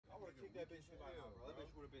that bitch shit by now, bro. That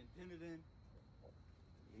bitch would have been dented in.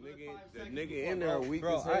 The nigga in there weak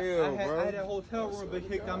bro, as hell, bro. I had that hotel room been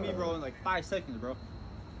kicked on me, bro, in like 5 seconds, bro.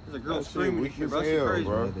 There's a girl screaming weak shit, as bro. hell, Crazy,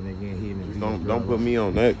 bro. Don't put me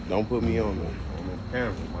on that. Don't put me on that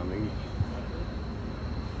camera, my nigga.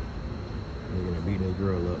 They're gonna beat that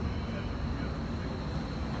girl up.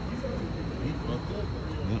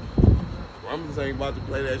 Romulus ain't about to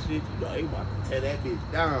play that shit. You know, he about to tear that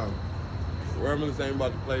bitch down. Romulus ain't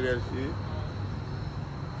about to play that shit.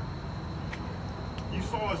 You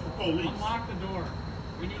saw us, the police. Unlock the door.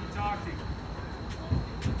 We need to talk to you.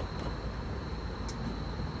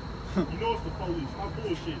 You know it's the police. Stop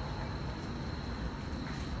bullshit.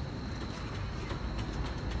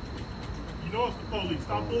 You know it's the police.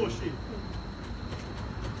 Stop bullshit.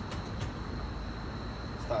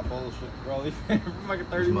 Stop bullshit, bro. We for like 30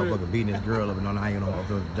 This minutes. motherfucker beating this girl up and don't know how you gonna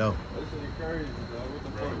open the door. That shit crazy, bro. What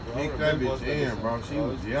the fuck, bro? Kick that bitch in, bro. She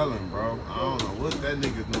was yelling, bro. I don't know what that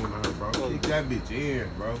nigga doing to her, bro. Kick that bitch in,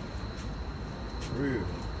 bro. For real.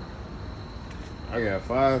 I got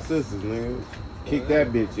 5 sisters, nigga. Kick that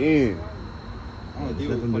bitch in. Let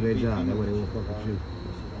them do their job. That way they won't fuck with you.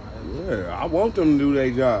 Yeah, I want them to do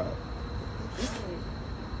their job.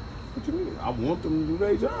 What you mean? I want them to do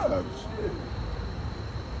their job. Shit.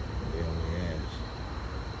 They on their ass.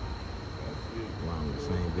 Along with the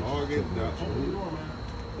same bitch.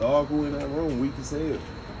 Dog who in that room weak as hell.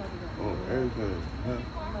 Oh, everything.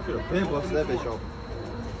 Should have been busted that bitch open.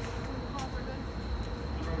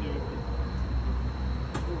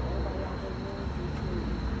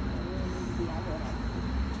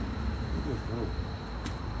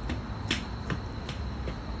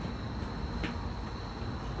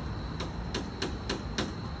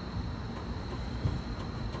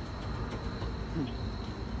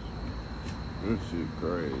 This shit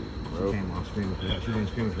crazy, bro. She came on screaming for help. She been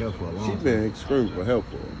screaming for help for a long She time. been screaming for help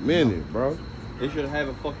for a minute, bro. They should have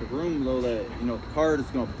a fucking room though that, you know, the card is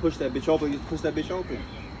gonna push that bitch open. Just push that bitch open. You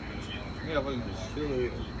gotta fucking just chill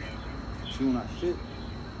it. Chewing that shit.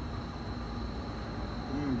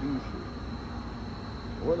 Do shit.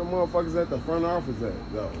 Where the motherfuckers at the front office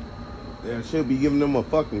at, though? They should be giving them a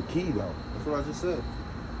fucking key, though. That's what I just said.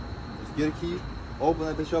 Just get a key, open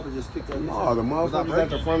that bitch up, and just kick that bitch No, out. the motherfuckers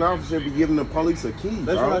at the front office should be giving the police a key,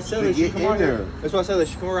 That's bro, what I said. to They should get come in out here. there. That's why I said they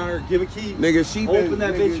should come around here, give a key, Nigga, she been... open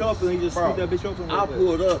that bitch up, and then just bro, sneak that bitch open. I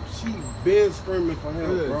pulled up. She been screaming for help,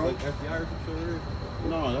 Good. bro. Like FBI or some shit over here.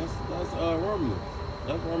 No, that's Romulus.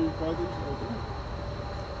 That's Romulus Brothers right there.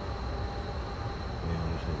 Man,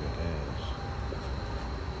 this nigga ass.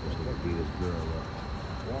 This nigga beat this girl up.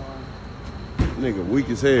 Nigga weak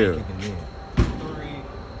as hell. Kicking in. 3,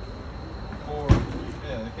 4.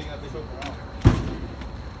 Yeah, they're kicking that bitch open now.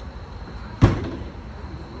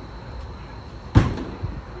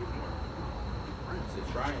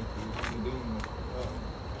 It's trying to do.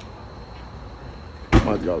 I'm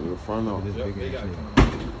about to go to the front This office. big They ass got nigga. coming out.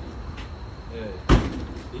 Yeah.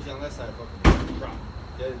 He's on that side fucking drop.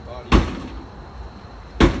 Dead body.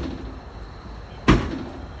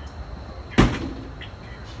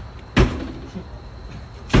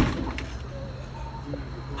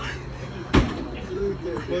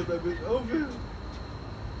 Bust that bitch open.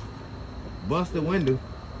 Bust the window.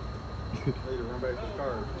 Later, run back to the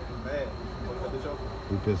car. He's mad. Bust that bitch open.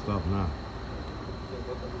 We pissed off now. Bust that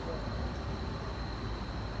bitch open.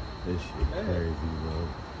 This shit crazy, bro.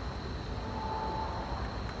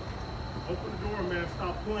 Open the door, man.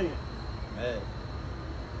 Stop playing. Mad.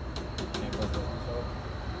 Can't bust that bitch open.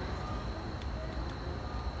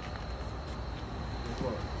 Guess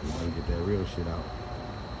what? You wanna get that real shit out.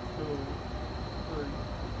 2, 3,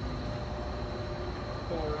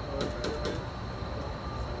 4.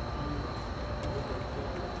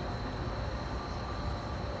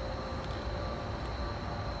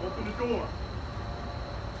 Open the door.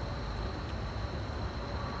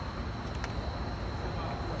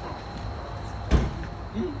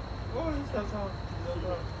 Oh, he steps on.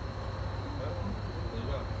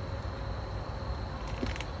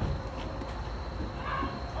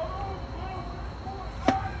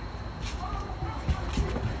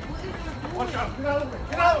 Watch out. Get out of the way.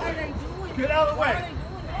 Get out of the way. Get out of the way.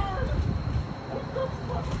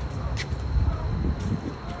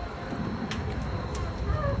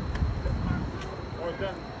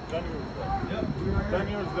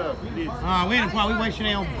 Daniel's there. Please. We in the car. We waiting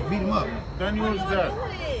there. Beat him up. Daniel's there.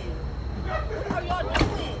 What are y'all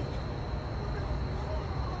doing?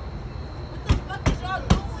 What the fuck is y'all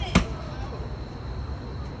doing?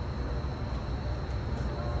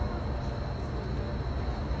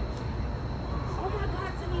 Oh my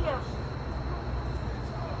God, Tania.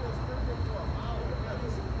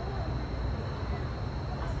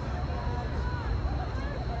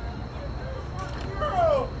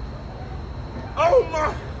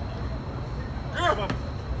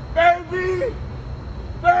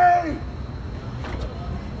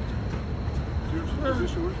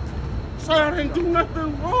 Sir, I didn't do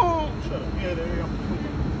nothing wrong. Shut up. Yeah, there you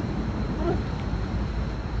go.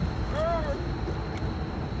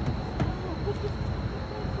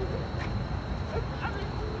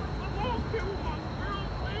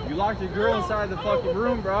 You locked your girl inside the fucking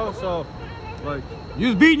room, bro. So, like, You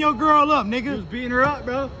was beating your girl up, you nigga. was beating her up,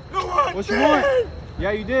 bro. No, I What you didn't. want?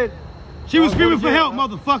 Yeah, you did. She was Go screaming to for jail, help, bro.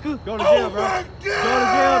 motherfucker. Go to jail, bro. my Go to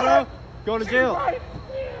jail, bro. Go to jail.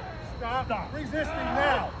 Stop resisting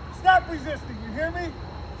now. Stop resisting. You hear me?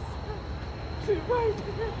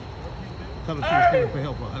 Tell her she was screaming for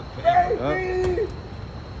help. Baby!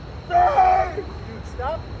 Baby! Dude,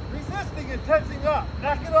 stop resisting and tensing up.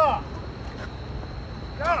 Knock it off.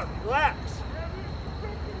 God, relax.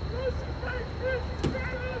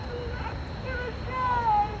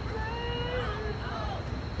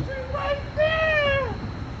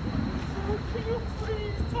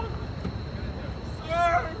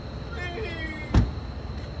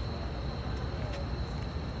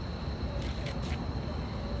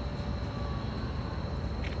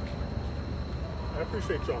 I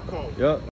appreciate y'all calling. Yep.